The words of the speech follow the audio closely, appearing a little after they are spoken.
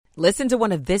Listen to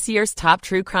one of this year's top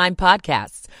true crime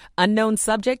podcasts. Unknown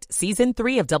Subject, Season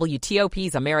 3 of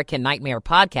WTOP's American Nightmare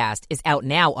podcast is out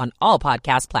now on all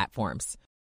podcast platforms.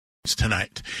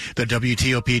 Tonight, the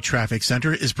WTOP Traffic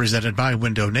Center is presented by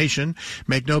Window Nation.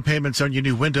 Make no payments on your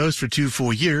new windows for 2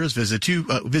 full years. Visit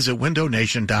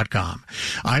windownation.com.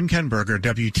 I'm Ken Berger,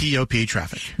 WTOP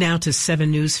Traffic. Now to 7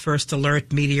 News First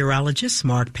Alert meteorologist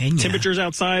Mark Pena. Temperatures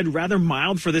outside rather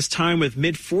mild for this time with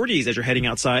mid-40s as you're heading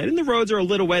outside. And the roads are a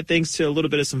little wet thanks to a little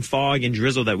bit of some fog and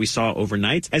drizzle that we saw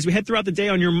overnight. As we head throughout the day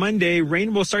on your Monday,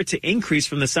 rain will start to increase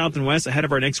from the south and west ahead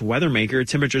of our next weather maker.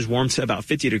 Temperatures warm to about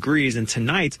 50 degrees. And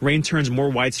tonight, rain turns more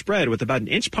widespread with about an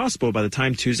inch possible by the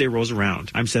time Tuesday rolls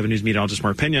around. I'm 7 News meteorologist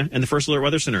Mark Pena in the First Alert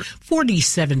Weather Center.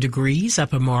 47 degrees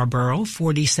up in Marlboro,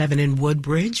 47 in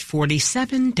Woodbridge,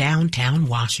 47 downtown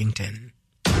Washington.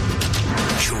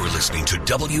 You're listening to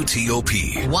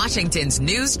WTOP, Washington's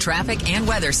news, traffic, and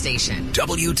weather station.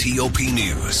 WTOP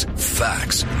News.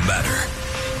 Facts matter.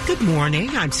 Good morning.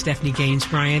 I'm Stephanie Gaines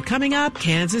Bryant. Coming up,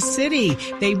 Kansas City.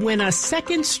 They win a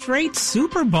second straight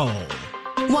Super Bowl.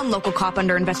 One local cop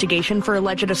under investigation for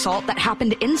alleged assault that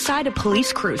happened inside a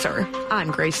police cruiser. I'm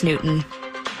Grace Newton.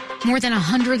 More than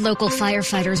 100 local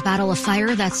firefighters battle a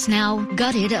fire that's now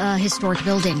gutted a historic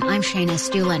building. I'm Shayna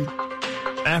Stulin.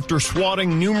 After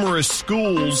swatting numerous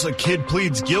schools, a kid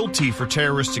pleads guilty for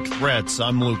terroristic threats.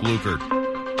 I'm Luke Lukert.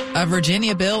 A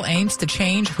Virginia bill aims to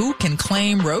change who can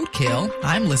claim roadkill.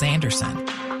 I'm Liz Anderson.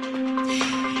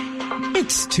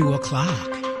 It's 2 o'clock.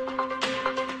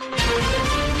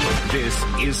 This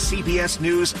is CBS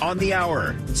News on the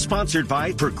Hour, sponsored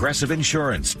by Progressive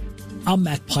Insurance. I'm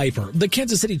Matt Piper. The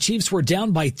Kansas City Chiefs were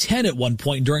down by 10 at one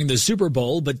point during the Super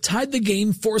Bowl, but tied the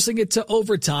game, forcing it to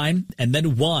overtime, and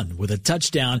then won with a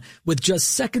touchdown with just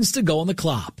seconds to go on the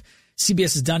clock.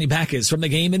 CBS's Donnie Backus from the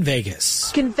game in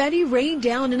Vegas. Confetti rained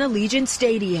down in Allegiant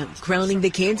Stadium, crowning the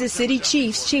Kansas City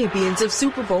Chiefs champions of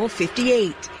Super Bowl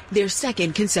 58, their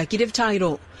second consecutive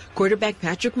title. Quarterback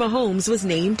Patrick Mahomes was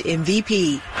named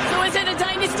MVP. So is it a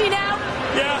dynasty now?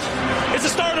 Yeah, it's the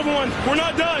start of one. We're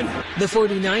not done. The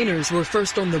 49ers were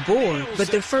first on the board, but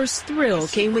their first thrill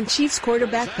came when Chiefs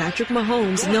quarterback Patrick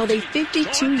Mahomes nailed a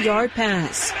 52-yard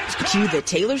pass. Cue the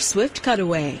Taylor Swift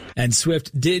cutaway. And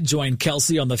Swift did join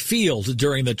Kelsey on the field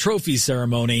during the trophy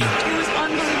ceremony. It was unbelievable.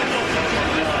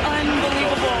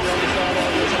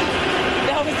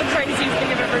 That was the craziest thing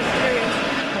I've ever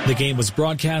experienced. The game was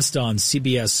broadcast on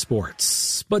CBS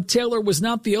Sports. But Taylor was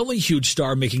not the only huge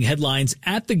star making headlines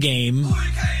at the game.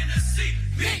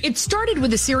 It started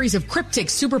with a series of cryptic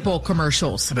Super Bowl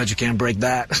commercials. I bet you can't break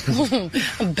that.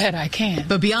 I bet I can.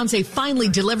 But Beyonce finally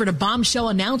delivered a bombshell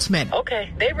announcement. Okay,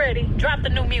 they ready. Drop the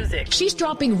new music. She's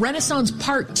dropping Renaissance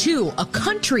Part 2, a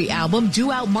country album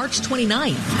due out March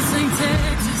 29th.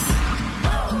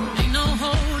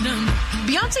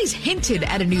 Beyonce's hinted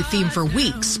at a new theme for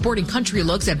weeks, sporting country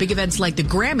looks at big events like the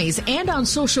Grammys and on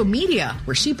social media,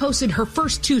 where she posted her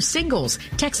first 2 singles,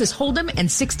 Texas Hold'em and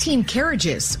 16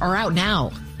 Carriages, are out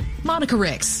now. Monica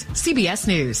Ricks, CBS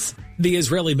News. The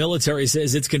Israeli military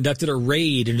says it's conducted a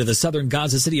raid into the southern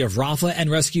Gaza city of Rafah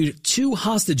and rescued 2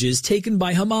 hostages taken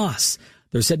by Hamas.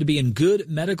 They're said to be in good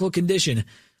medical condition.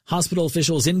 Hospital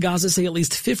officials in Gaza say at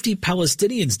least 50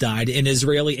 Palestinians died in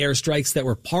Israeli airstrikes that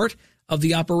were part of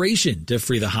the operation to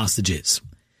free the hostages.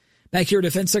 Back here,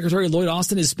 Defense Secretary Lloyd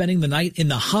Austin is spending the night in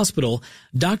the hospital.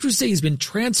 Doctors say he's been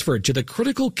transferred to the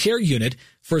critical care unit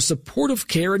for supportive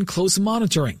care and close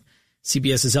monitoring.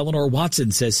 CBS's Eleanor Watson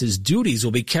says his duties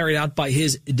will be carried out by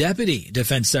his deputy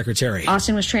defense secretary.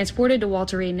 Austin was transported to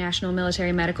Walter Reed National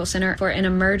Military Medical Center for an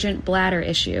emergent bladder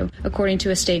issue, according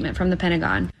to a statement from the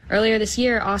Pentagon. Earlier this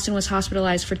year, Austin was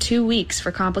hospitalized for 2 weeks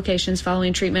for complications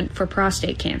following treatment for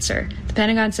prostate cancer. The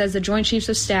Pentagon says the Joint Chiefs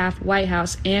of Staff, White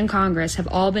House, and Congress have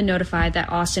all been notified that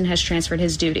Austin has transferred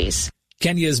his duties.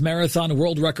 Kenya's marathon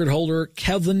world record holder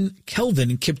Kelvin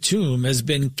Kiptum has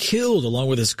been killed along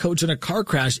with his coach in a car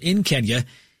crash in Kenya.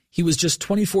 He was just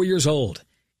 24 years old.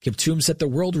 Kiptum set the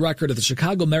world record at the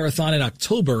Chicago Marathon in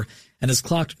October and has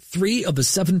clocked 3 of the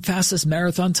 7 fastest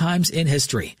marathon times in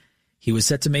history. He was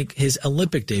set to make his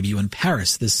Olympic debut in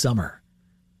Paris this summer.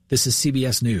 This is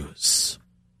CBS News.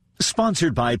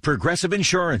 Sponsored by Progressive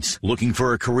Insurance. Looking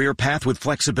for a career path with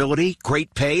flexibility,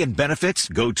 great pay, and benefits?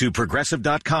 Go to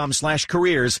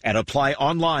progressive.com/careers and apply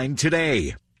online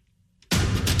today.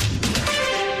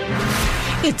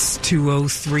 It's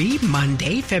 2:03,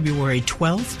 Monday, February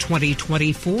 12th,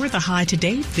 2024. The high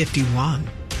today, 51.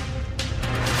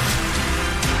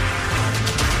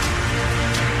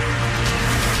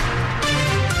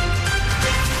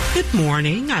 Good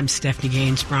morning. I'm Stephanie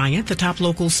Gaines Bryant. The top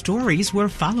local stories we're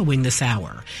following this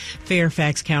hour.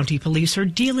 Fairfax County Police are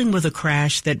dealing with a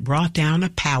crash that brought down a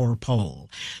power pole.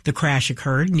 The crash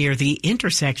occurred near the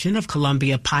intersection of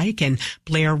Columbia Pike and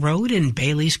Blair Road and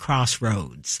Bailey's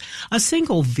Crossroads. A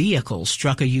single vehicle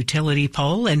struck a utility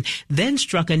pole and then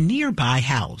struck a nearby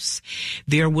house.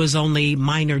 There was only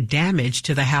minor damage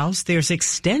to the house. There's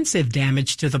extensive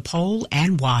damage to the pole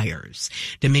and wires.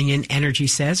 Dominion Energy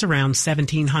says around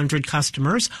 1,700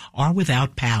 customers are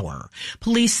without power.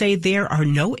 Police say there are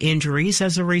no injuries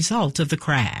as a result of the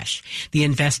crash. The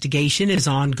investigation is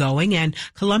ongoing and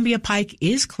Columbia Pike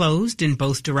is closed in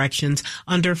both directions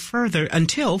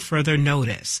until further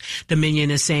notice. Dominion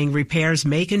is saying repairs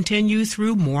may continue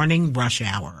through morning rush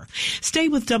hour. Stay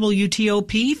with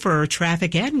WTOP for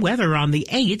traffic and weather on the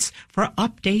 8th for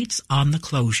updates on the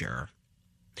closure.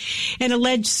 An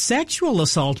alleged sexual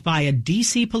assault by a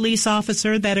D.C. police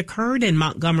officer that occurred in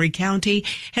Montgomery County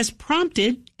has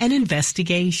prompted an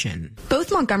investigation.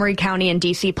 Both Montgomery County and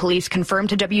D.C. police confirmed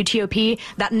to WTOP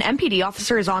that an MPD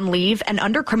officer is on leave and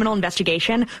under criminal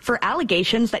investigation for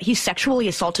allegations that he sexually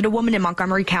assaulted a woman in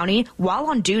Montgomery County while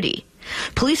on duty.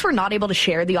 Police were not able to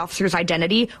share the officer's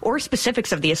identity or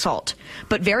specifics of the assault,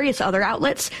 but various other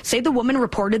outlets say the woman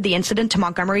reported the incident to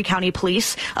Montgomery County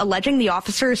Police, alleging the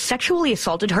officer sexually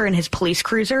assaulted her in his police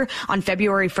cruiser on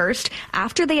February 1st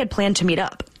after they had planned to meet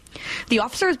up. The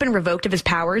officer has been revoked of his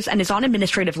powers and is on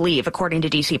administrative leave, according to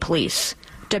D.C. Police.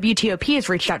 WTOP has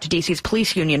reached out to D.C.'s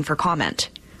police union for comment.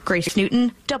 Grace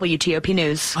Newton, WTOP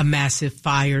News. A massive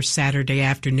fire Saturday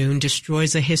afternoon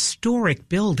destroys a historic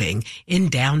building in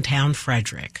downtown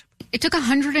Frederick. It took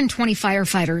 120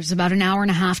 firefighters about an hour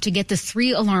and a half to get the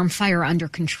 3-alarm fire under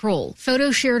control.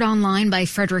 Photos shared online by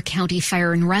Frederick County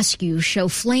Fire and Rescue show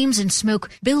flames and smoke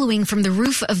billowing from the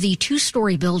roof of the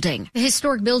 2-story building. The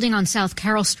historic building on South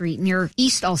Carroll Street near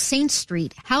East All Saints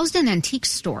Street housed an antique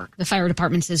store. The fire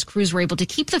department says crews were able to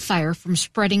keep the fire from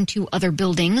spreading to other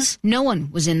buildings. No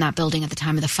one was in that building at the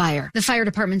time of the fire. The fire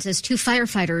department says 2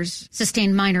 firefighters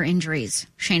sustained minor injuries.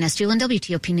 Shane Estulin,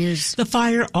 WTOP News. The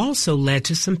fire also led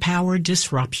to some power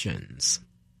disruptions.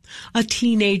 A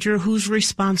teenager who's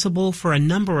responsible for a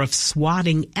number of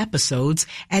swatting episodes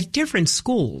at different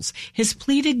schools has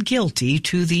pleaded guilty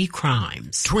to the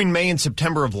crimes. Between May and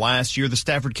September of last year, the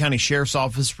Stafford County Sheriff's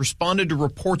Office responded to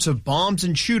reports of bombs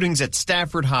and shootings at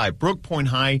Stafford High, Brook Point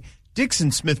High,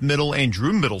 Dixon Smith Middle, and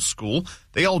Drew Middle School.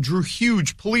 They all drew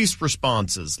huge police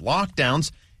responses,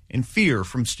 lockdowns, and fear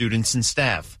from students and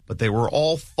staff. But they were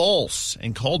all false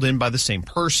and called in by the same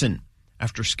person.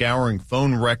 After scouring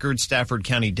phone records, Stafford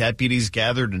County deputies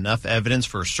gathered enough evidence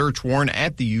for a search warrant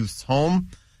at the youth's home.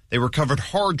 They recovered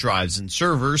hard drives and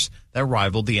servers that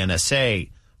rivaled the NSA.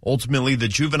 Ultimately, the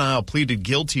juvenile pleaded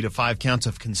guilty to 5 counts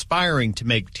of conspiring to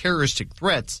make terroristic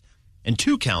threats and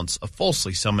 2 counts of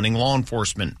falsely summoning law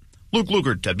enforcement. Luke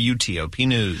Luger, WTOP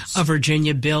News. A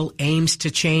Virginia bill aims to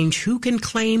change who can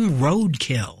claim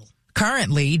roadkill.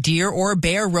 Currently, deer or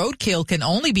bear roadkill can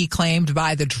only be claimed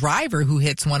by the driver who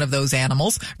hits one of those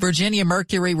animals. Virginia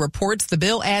Mercury reports the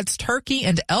bill adds turkey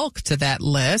and elk to that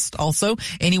list. Also,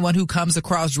 anyone who comes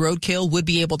across roadkill would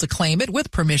be able to claim it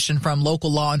with permission from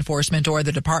local law enforcement or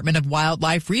the Department of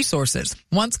Wildlife Resources.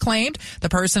 Once claimed, the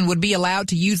person would be allowed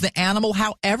to use the animal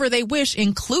however they wish,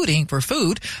 including for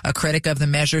food. A critic of the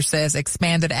measure says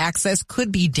expanded access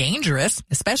could be dangerous,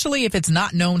 especially if it's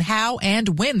not known how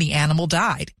and when the animal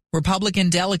died. Republican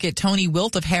Delegate Tony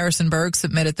Wilt of Harrisonburg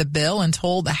submitted the bill and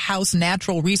told the House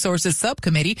Natural Resources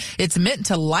Subcommittee it's meant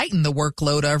to lighten the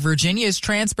workload of Virginia's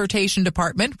Transportation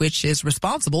Department, which is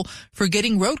responsible for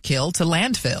getting roadkill to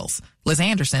landfills. Liz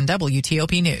Anderson,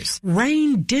 WTOP News.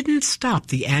 Rain didn't stop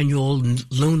the annual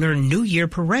Lunar New Year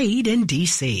parade in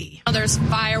D.C. There's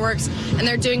fireworks and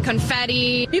they're doing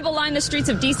confetti. People line the streets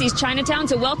of D.C.'s Chinatown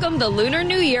to welcome the Lunar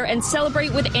New Year and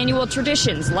celebrate with annual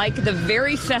traditions like the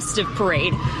very festive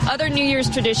parade. Other New Year's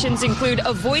traditions include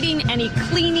avoiding any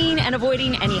cleaning and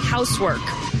avoiding any housework.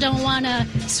 Don't want to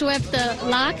sweep the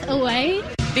luck away.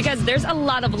 Because there's a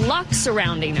lot of luck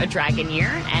surrounding a dragon year,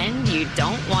 and you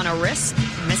don't want to risk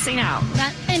missing out.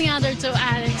 Not any other to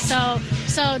add. So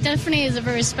definitely is a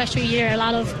very special year. A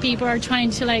lot of people are trying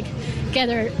to get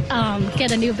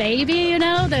a new baby, you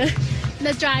know,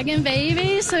 the dragon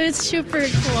baby. So it's super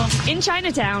cool. In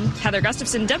Chinatown, Heather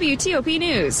Gustafson, WTOP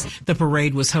News. The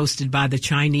parade was hosted by the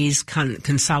Chinese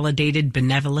Consolidated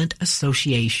Benevolent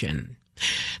Association.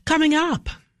 Coming up.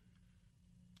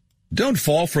 Don't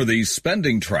fall for these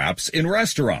spending traps in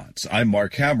restaurants. I'm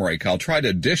Mark Hamrick. I'll try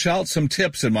to dish out some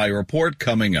tips in my report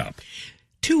coming up.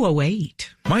 208.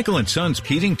 Michael & Son's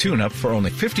heating tune-up for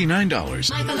only $59.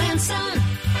 Michael & Son.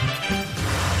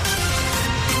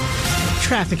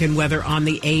 Traffic and weather on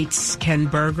the 8s. Ken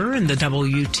Berger in the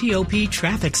WTOP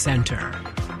Traffic Center.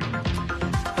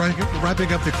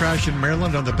 Wrapping up the crash in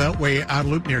Maryland on the Beltway out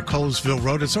loop near Colesville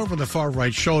Road. It's over on the far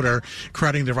right shoulder,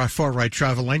 crowding the far right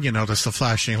travel lane. You notice the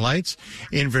flashing lights.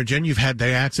 In Virginia, you've had the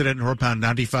accident northbound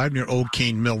 95 near Old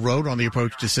Keene Mill Road on the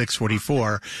approach to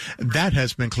 644. That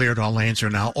has been cleared. All lanes are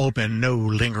now open. No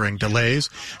lingering delays.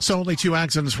 So only 2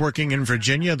 accidents working in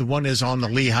Virginia. The one is on the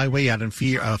Lee Highway out in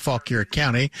Fauquier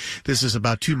County. This is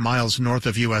about 2 miles north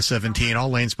of US 17. All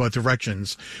lanes, both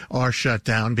directions, are shut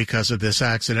down because of this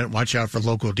accident. Watch out for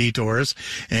local detours,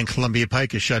 and Columbia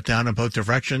Pike is shut down in both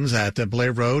directions at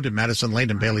Blair Road and Madison Lane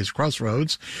and Bailey's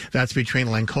Crossroads. That's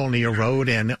between Lanconia Road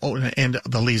and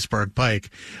the Leesburg Pike.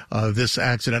 This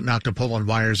accident knocked a pole and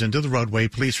wires into the roadway.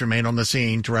 Police remain on the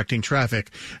scene directing traffic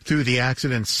through the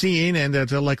accident scene, and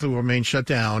they'll likely remain shut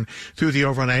down through the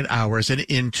overnight hours and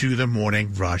into the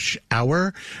morning rush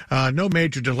hour. No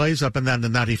major delays up and down the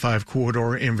 95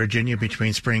 corridor in Virginia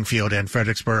between Springfield and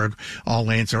Fredericksburg. All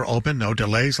lanes are open. No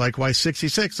delays. Likewise,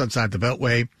 66 outside the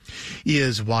Beltway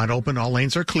is wide open. All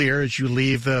lanes are clear as you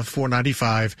leave the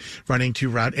 495 running to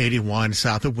Route 81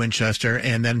 south of Winchester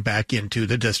and then back into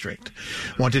the district.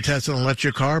 Want to test an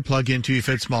electric car? Plug into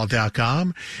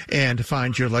fitsmall.com and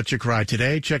find your electric ride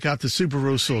today. Check out the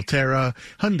Subaru Solterra,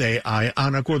 Hyundai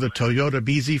Ioniq, or the Toyota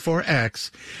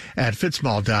BZ4X at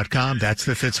fitsmall.com. That's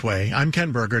the Fitz way. I'm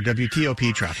Ken Berger,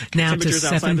 WTOP Traffic. Now temperatures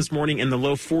outside this morning in the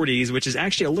low 40s, which is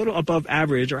actually a little above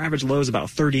average. Our average low is about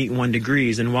 31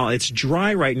 degrees. And while it's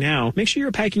dry right now, make sure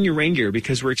you're packing your rain gear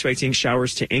because we're expecting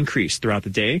showers to increase throughout the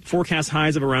day. Forecast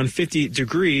highs of around 50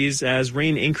 degrees as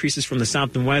rain increases from the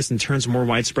south and west and turns more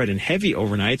widespread and heavy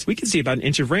overnight. We can see about an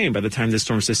inch of rain by the time this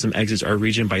storm system exits our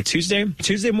region by Tuesday.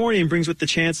 Tuesday morning brings with the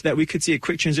chance that we could see a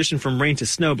quick transition from rain to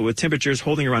snow, but with temperatures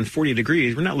holding around 40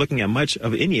 degrees, we're not looking at much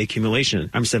of any accumulation.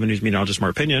 I'm 7 News meteorologist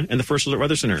Mark Pena in the First Alert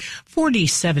Weather Center.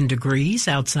 47 degrees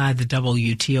outside the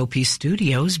WTOP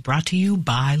studios, brought to you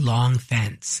by Long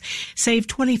Fence. Save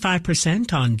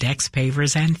 25% on decks,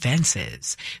 pavers, and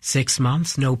fences. 6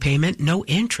 months, no payment, no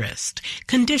interest.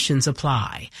 Conditions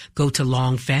apply. Go to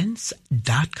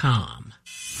longfence.com.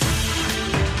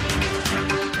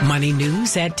 Money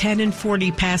news at 10 and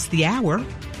 40 past the hour.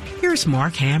 Here's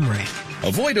Mark Hamrick.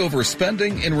 Avoid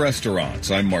overspending in restaurants.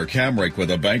 I'm Mark Hamrick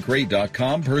with a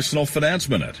Bankrate.com Personal Finance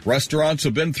Minute. Restaurants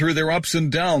have been through their ups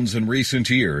and downs in recent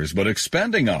years, but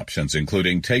expanding options,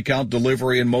 including takeout,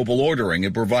 delivery, and mobile ordering,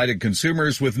 have provided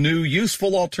consumers with new,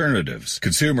 useful alternatives.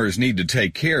 Consumers need to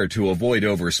take care to avoid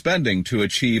overspending to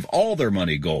achieve all their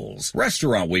money goals.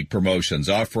 Restaurant Week promotions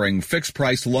offering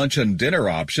fixed-price lunch and dinner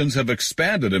options have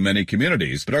expanded in many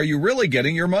communities, but are you really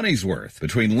getting your money's worth?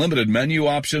 Between limited menu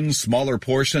options, smaller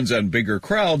portions, and bigger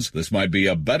crowds, this might be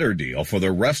a better deal for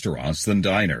the restaurants than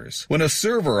diners. When a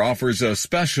server offers a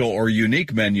special or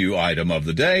unique menu item of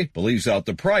the day, but leaves out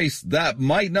the price, that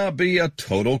might not be a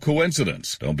total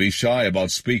coincidence. Don't be shy about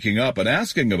speaking up and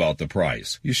asking about the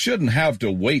price. You shouldn't have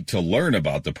to wait to learn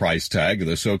about the price tag of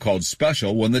the so-called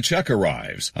special when the check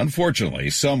arrives. Unfortunately,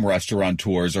 some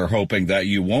restaurateurs are hoping that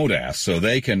you won't ask so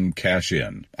they can cash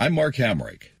in. I'm Mark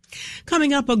Hamrick.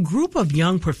 Coming up, a group of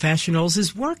young professionals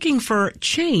is working for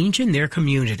change in their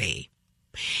community.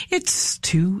 It's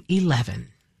 2:11.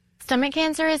 Stomach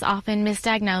cancer is often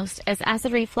misdiagnosed as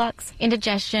acid reflux,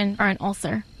 indigestion, or an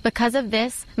ulcer. Because of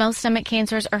this, most stomach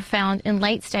cancers are found in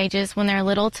late stages when there are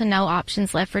little to no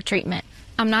options left for treatment.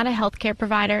 I'm not a healthcare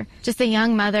provider, just a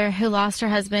young mother who lost her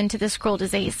husband to this cruel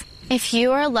disease. If you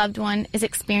or a loved one is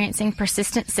experiencing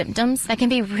persistent symptoms that can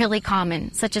be really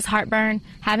common, such as heartburn,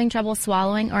 having trouble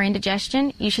swallowing, or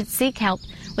indigestion, you should seek help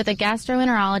with a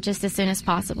gastroenterologist as soon as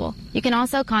possible. You can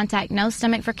also contact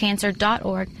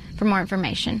nostomachforcancer.org for more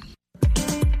information.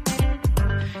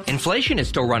 Inflation is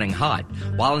still running hot,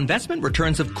 while investment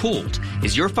returns have cooled.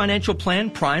 Is your financial plan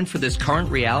primed for this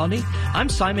current reality? I'm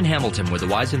Simon Hamilton with the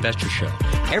Wise Investor Show.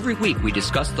 Every week we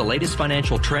discuss the latest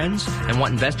financial trends and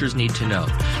what investors need to know.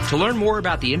 To learn more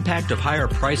about the impact of higher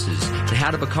prices and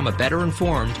how to become a better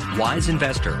informed, wise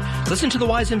investor, listen to the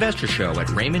Wise Investor Show at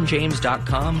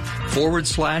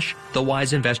raymondjames.com/The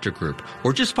Wise Investor Group,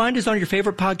 or just find us on your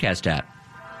favorite podcast app.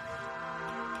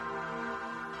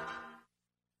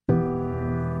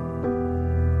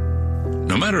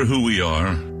 No matter who we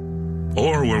are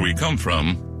or where we come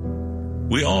from,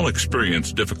 we all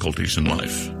experience difficulties in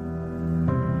life.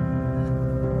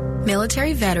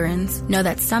 Military veterans know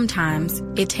that sometimes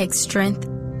it takes strength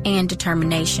and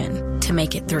determination to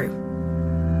make it through.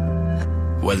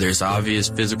 Whether it's obvious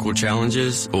physical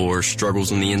challenges or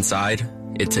struggles on the inside,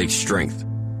 it takes strength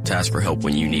to ask for help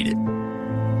when you need it.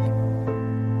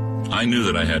 I knew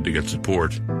that I had to get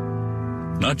support,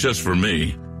 not just for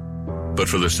me, but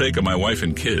for the sake of my wife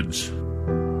and kids.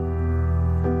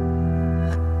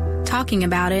 Talking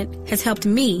about it has helped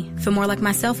me feel more like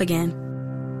myself again.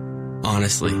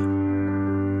 Honestly,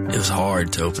 it was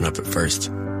hard to open up at first,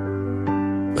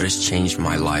 but it's changed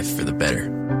my life for the better.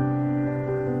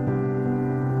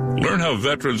 Learn how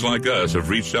veterans like us have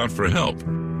reached out for help.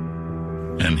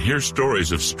 And hear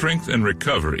stories of strength and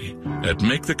recovery at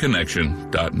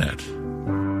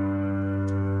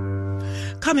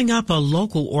maketheconnection.net. Coming up, a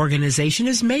local organization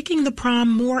is making the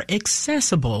prom more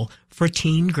accessible for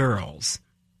teen girls.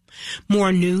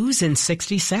 More news in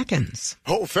 60 seconds.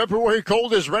 Oh, February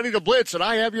cold is ready to blitz, and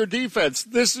I have your defense.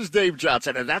 This is Dave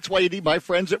Johnson, and that's why you need my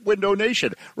friends at Window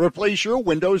Nation. Replace your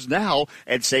windows now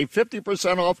and save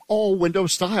 50% off all window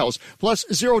styles. Plus,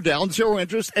 0 down, 0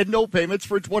 interest, and no payments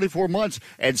for 24 months.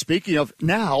 And speaking of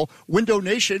now, Window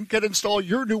Nation can install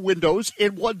your new windows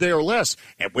in 1 day or less.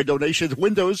 And Window Nation's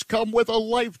windows come with a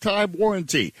lifetime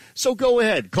warranty. So go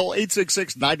ahead, call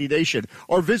 866-90NATION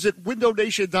or visit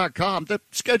windownation.com to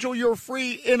schedule your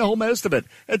free in-home estimate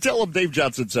and tell them Dave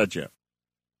Johnson sent you.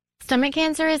 Stomach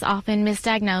cancer is often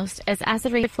misdiagnosed as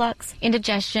acid reflux,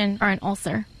 indigestion, or an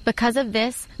ulcer. Because of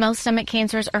this, most stomach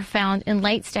cancers are found in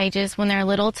late stages when there are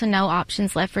little to no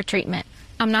options left for treatment.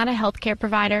 I'm not a healthcare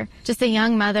provider, just a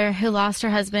young mother who lost her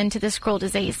husband to this cruel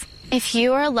disease. If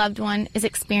you or a loved one is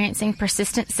experiencing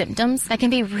persistent symptoms that can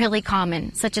be really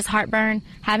common, such as heartburn,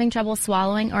 having trouble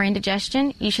swallowing, or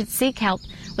indigestion, you should seek help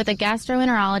with a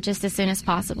gastroenterologist as soon as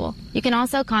possible. You can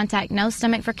also contact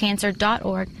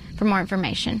nostomachforcancer.org for more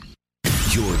information.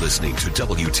 You're listening to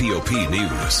WTOP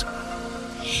News.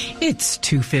 It's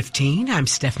 2:15. I'm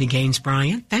Stephanie Gaines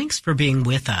Bryant. Thanks for being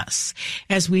with us.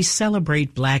 As we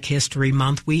celebrate Black History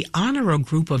Month, we honor a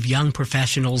group of young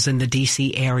professionals in the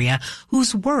D.C. area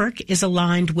whose work is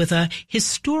aligned with a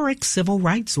historic civil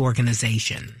rights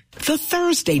organization. The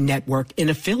Thursday Network, an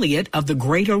affiliate of the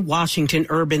Greater Washington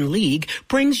Urban League,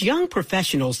 brings young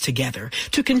professionals together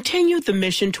to continue the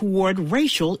mission toward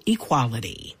racial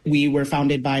equality. We were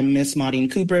founded by Miss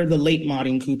Maudine Cooper, the late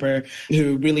Maudine Cooper,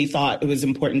 who really thought it was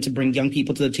important to bring young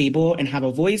people to the table and have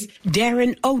a voice.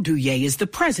 Darren Oduye is the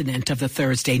president of the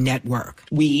Thursday Network.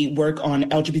 We work on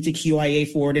LGBTQIA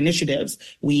forward initiatives.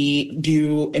 We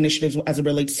do initiatives as it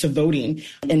relates to voting,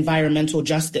 environmental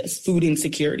justice, food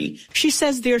insecurity. She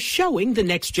says they're showing the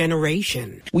next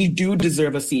generation. We do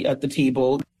deserve a seat at the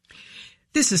table.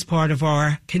 This is part of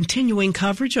our continuing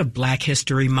coverage of Black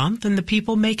History Month and the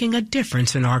people making a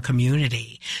difference in our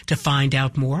community. To find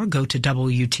out more, go to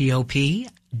WTOP.com.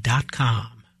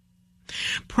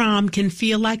 Prom can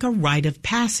feel like a rite of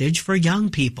passage for young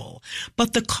people,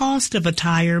 but the cost of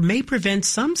attire may prevent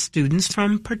some students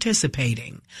from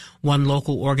participating. One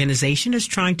local organization is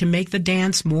trying to make the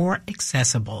dance more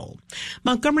accessible.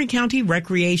 Montgomery County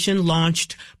Recreation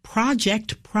launched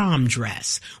Project Prom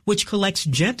Dress, which collects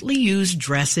gently used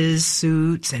dresses,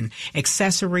 suits, and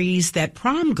accessories that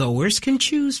prom goers can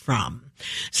choose from.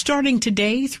 Starting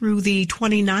today through the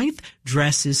 29th,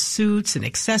 dresses, suits, and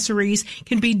accessories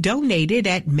can be donated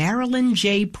at Marilyn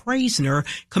J. Praisner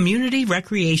Community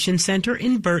Recreation Center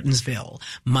in Burtonsville,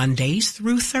 Mondays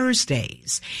through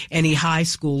Thursdays. Any high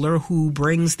schooler who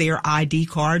brings their ID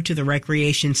card to the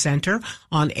Recreation Center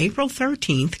on April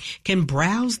 13th can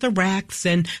browse the racks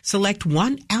and select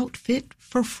one outfit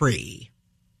for free.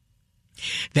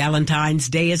 Valentine's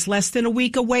Day is less than a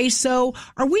week away, so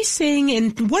what are we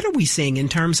seeing in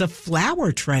terms of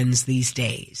flower trends these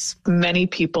days? Many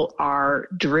people are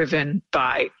driven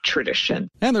by tradition.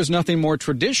 And there's nothing more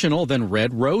traditional than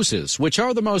red roses, which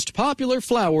are the most popular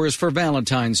flowers for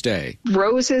Valentine's Day.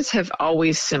 Roses have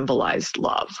always symbolized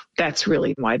love. That's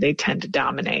really why they tend to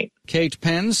dominate. Kate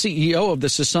Penn, CEO of the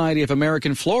Society of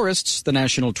American Florists, the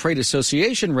national trade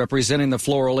association representing the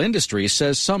floral industry,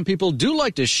 says some people do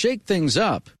like to shake things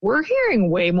up. We're hearing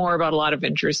way more about a lot of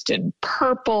interest in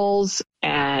purples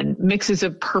and mixes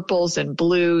of purples and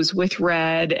blues with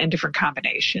red and different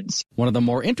combinations. One of the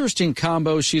more interesting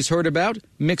combos she's heard about,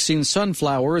 mixing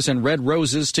sunflowers and red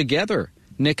roses together.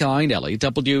 Nick Einelli,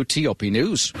 WTOP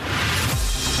News.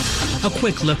 A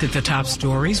quick look at the top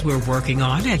stories we're working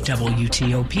on at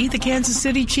WTOP. The Kansas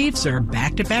City Chiefs are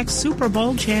back-to-back Super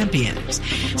Bowl champions.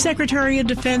 Secretary of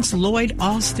Defense Lloyd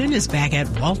Austin is back at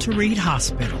Walter Reed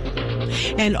Hospital.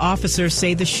 And officers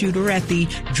say the shooter at the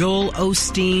Joel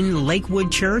Osteen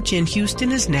Lakewood Church in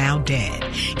Houston is now dead.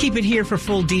 Keep it here for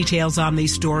full details on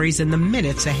these stories in the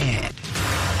minutes ahead.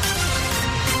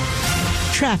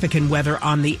 Traffic and weather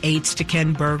on the 8s to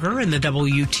Ken Berger in the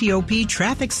WTOP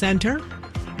Traffic Center.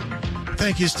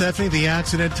 Thank you, Stephanie. The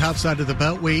accident topside of the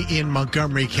Beltway in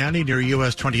Montgomery County near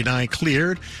US 29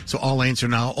 cleared. So all lanes are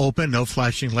now open. No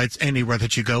flashing lights anywhere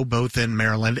that you go, both in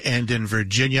Maryland and in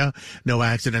Virginia. No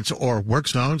accidents or work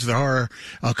zones. There are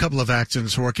a couple of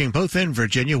accidents working, both in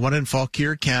Virginia, one in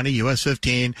Fauquier County, US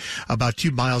 15, about 2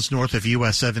 miles north of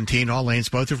US 17. All lanes,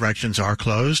 both directions are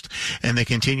closed. And the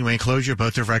continuing closure,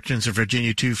 both directions of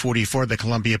Virginia 244, the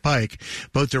Columbia Pike.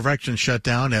 Both directions shut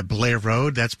down at Blair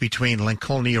Road. That's between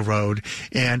Lincolnia Road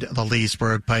and the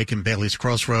Leesburg Pike and Bailey's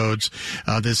Crossroads.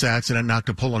 This accident knocked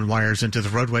a pole and wires into the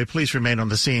roadway. Police remain on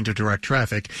the scene to direct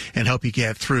traffic and help you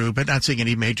get through, but not seeing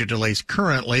any major delays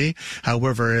currently.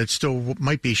 However, it still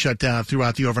might be shut down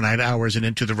throughout the overnight hours and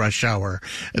into the rush hour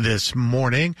this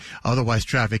morning. Otherwise,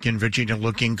 traffic in Virginia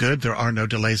looking good. There are no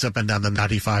delays up and down the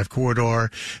 95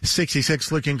 corridor.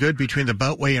 66 looking good between the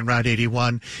Beltway and Route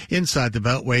 81. Inside the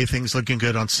Beltway, things looking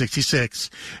good on 66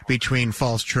 between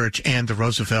Falls Church and the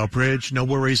Roosevelt Bridge. No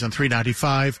worries on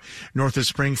 395 north of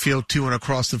Springfield to and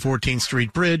across the 14th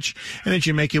Street Bridge. And as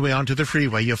you make your way onto the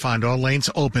freeway, you'll find all lanes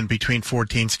open between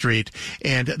 14th Street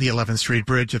and the 11th Street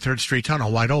Bridge. The 3rd Street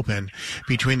Tunnel wide open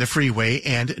between the freeway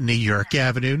and New York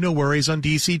Avenue. No worries on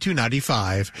DC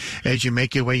 295 as you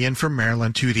make your way in from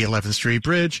Maryland to the 11th Street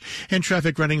Bridge. And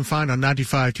traffic running fine on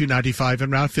 95, 295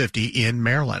 and Route 50 in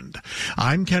Maryland.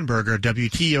 I'm Ken Berger,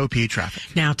 WTOP Traffic.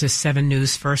 Now to 7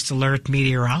 News First Alert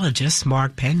meteorologist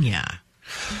Mark Pena.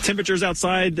 Temperatures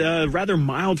outside rather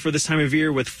mild for this time of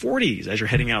year with 40s as you're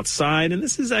heading outside. And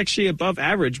this is actually above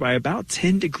average by about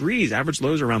 10 degrees. Average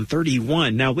lows are around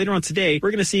 31. Now, later on today,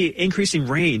 we're going to see increasing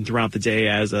rain throughout the day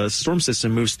as a storm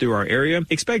system moves through our area.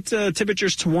 Expect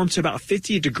temperatures to warm to about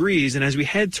 50 degrees. And as we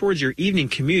head towards your evening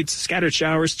commutes, scattered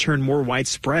showers turn more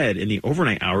widespread in the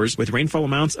overnight hours with rainfall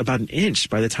amounts about an inch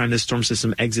by the time this storm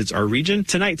system exits our region.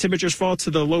 Tonight, temperatures fall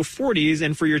to the low 40s.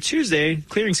 And for your Tuesday,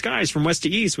 clearing skies from west to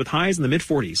east with highs in the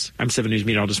mid-40s. I'm 7 News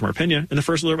meteorologist Mark Pena in the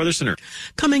First Alert Weather Center.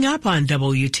 Coming up on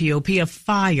WTOP, a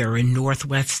fire in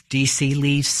Northwest D.C.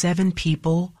 leaves 7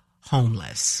 people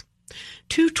homeless.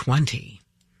 2:20.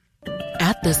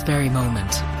 At this very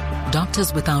moment,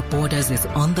 Doctors Without Borders is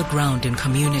on the ground in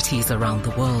communities around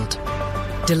the world,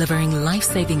 delivering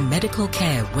life-saving medical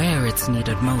care where it's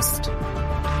needed most.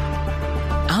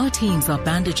 Our teams are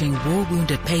bandaging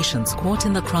war-wounded patients caught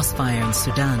in the crossfire in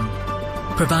Sudan,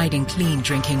 providing clean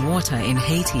drinking water in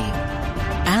Haiti,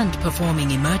 and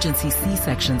performing emergency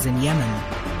C-sections in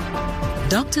Yemen.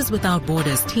 Doctors Without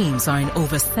Borders teams are in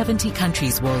over 70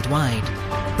 countries worldwide,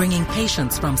 bringing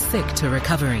patients from sick to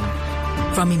recovering,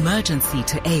 from emergency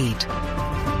to aid,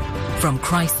 from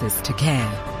crisis to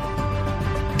care.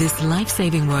 This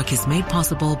life-saving work is made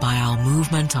possible by our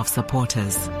movement of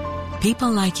supporters,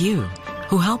 people like you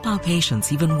who help our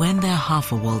patients even when they're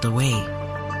half a world away.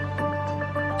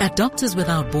 At Doctors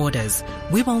Without Borders,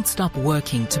 we won't stop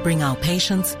working to bring our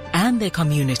patients and their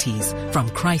communities from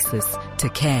crisis to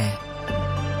care.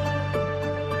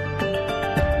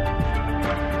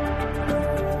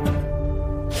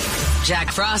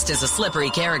 Jack Frost is a slippery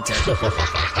character.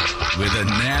 With a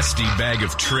nasty bag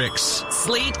of tricks.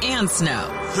 Sleet and snow.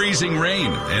 Freezing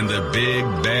rain and the big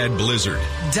bad blizzard.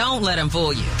 Don't let him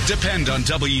fool you. Depend on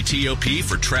WTOP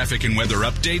for traffic and weather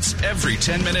updates every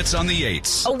 10 minutes on the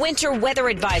 8s. A winter weather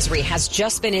advisory has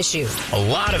just been issued. A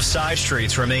lot of side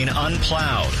streets remain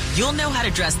unplowed. You'll know how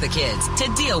to dress the kids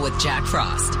to deal with Jack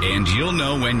Frost. And you'll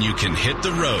know when you can hit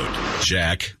the road,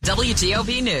 Jack.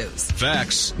 WTOP News.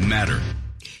 Facts matter.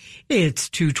 It's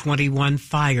 2:21.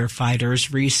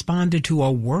 Firefighters responded to a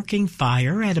working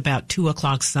fire at about 2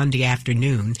 o'clock Sunday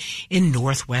afternoon in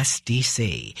Northwest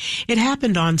D.C. It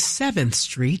happened on 7th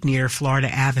Street near Florida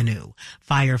Avenue.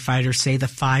 Firefighters say the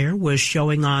fire was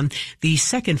showing on the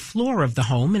second floor of the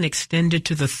home and extended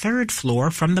to the third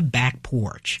floor from the back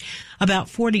porch. About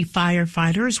 40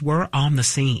 firefighters were on the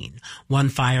scene. One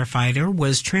firefighter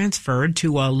was transferred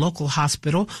to a local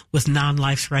hospital with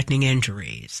non-life-threatening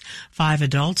injuries. 5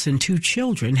 adults and 2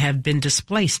 children have been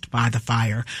displaced by the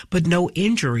fire, but no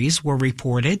injuries were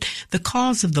reported. The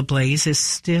cause of the blaze is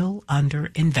still under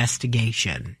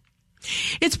investigation.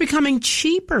 It's becoming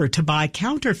cheaper to buy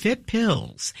counterfeit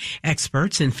pills.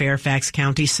 Experts in Fairfax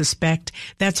County suspect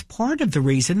that's part of the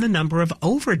reason the number of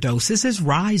overdoses is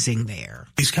rising there.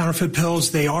 These counterfeit pills,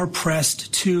 they are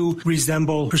pressed to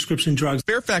resemble prescription drugs.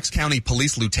 Fairfax County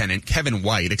Police Lieutenant Kevin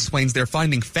White explains they're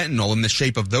finding fentanyl in the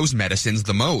shape of those medicines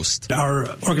the most.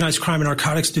 Our Organized Crime and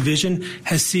Narcotics Division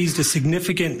has seized a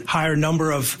significant higher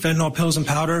number of fentanyl pills and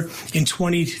powder in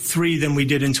 23 than we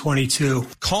did in 22.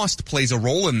 Cost plays a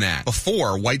role in that.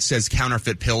 Before, White says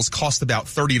counterfeit pills cost about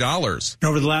 $30.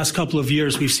 Over the last couple of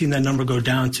years, we've seen that number go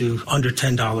down to under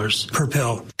 $10 per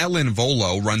pill. Ellen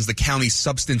Volo runs the county's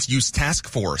substance use task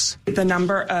force. The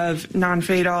number of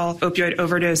non-fatal opioid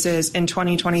overdoses in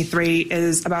 2023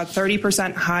 is about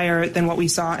 30% higher than what we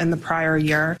saw in the prior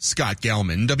year. Scott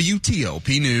Gelman,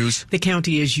 WTOP News. The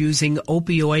county is using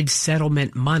opioid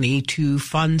settlement money to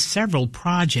fund several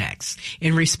projects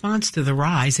in response to the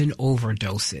rise in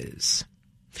overdoses.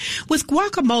 With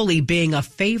guacamole being a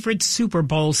favorite Super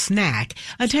Bowl snack,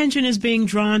 attention is being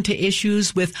drawn to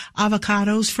issues with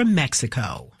avocados from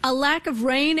Mexico. A lack of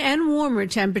rain and warmer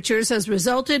temperatures has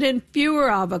resulted in fewer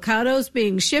avocados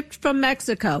being shipped from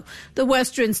Mexico. The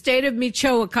western state of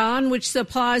Michoacan, which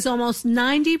supplies almost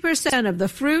 90% of the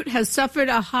fruit, has suffered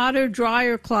a hotter,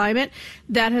 drier climate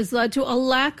that has led to a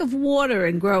lack of water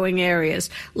in growing areas.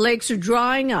 Lakes are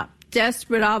drying up.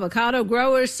 Desperate avocado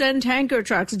growers send tanker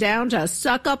trucks down to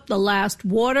suck up the last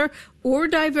water or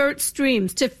divert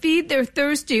streams to feed their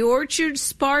thirsty orchards,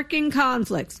 sparking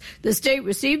conflicts. The state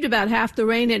received about half the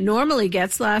rain it normally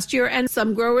gets last year, and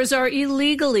some growers are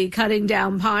illegally cutting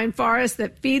down pine forests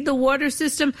that feed the water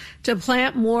system to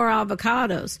plant more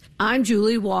avocados. I'm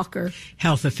Julie Walker.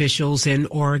 Health officials in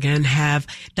Oregon have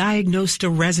diagnosed a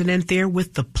resident there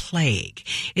with the plague.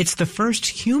 It's the first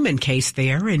human case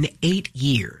there in 8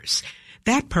 years.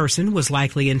 That person was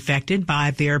likely infected by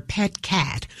their pet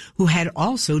cat, who had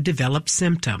also developed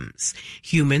symptoms.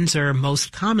 Humans are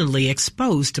most commonly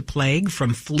exposed to plague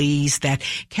from fleas that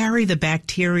carry the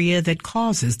bacteria that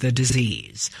causes the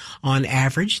disease. On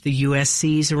average, the U.S.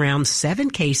 sees around 7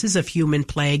 cases of human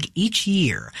plague each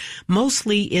year,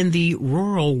 mostly in the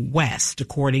rural West,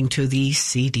 according to the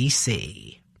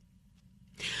CDC.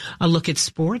 A look at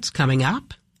sports coming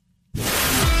up.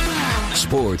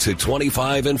 Sports at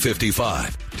 25 and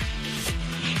 55.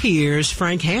 Here's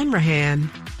Frank Hanrahan.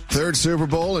 Third Super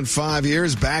Bowl in 5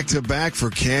 years, back-to-back for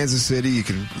Kansas City. You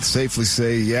can safely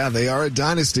say, yeah, they are a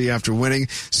dynasty after winning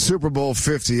Super Bowl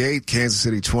 58. Kansas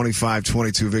City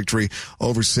 25-22 victory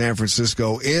over San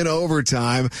Francisco in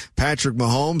overtime. Patrick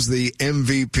Mahomes, the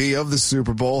MVP of the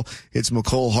Super Bowl, hits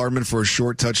McCole Hardman for a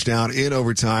short touchdown in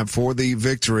overtime for the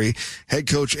victory. Head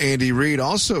coach Andy Reid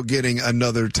also getting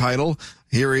another title.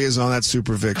 Here he is on that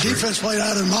super victory. Defense played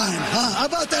out of mind. How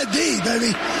about that D,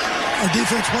 baby? Our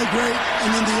defense played great,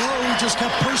 and then the O just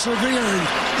kept persevering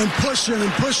and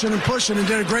pushing and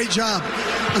did a great job.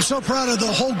 I'm so proud of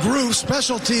the whole group.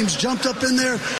 Special teams jumped up in there,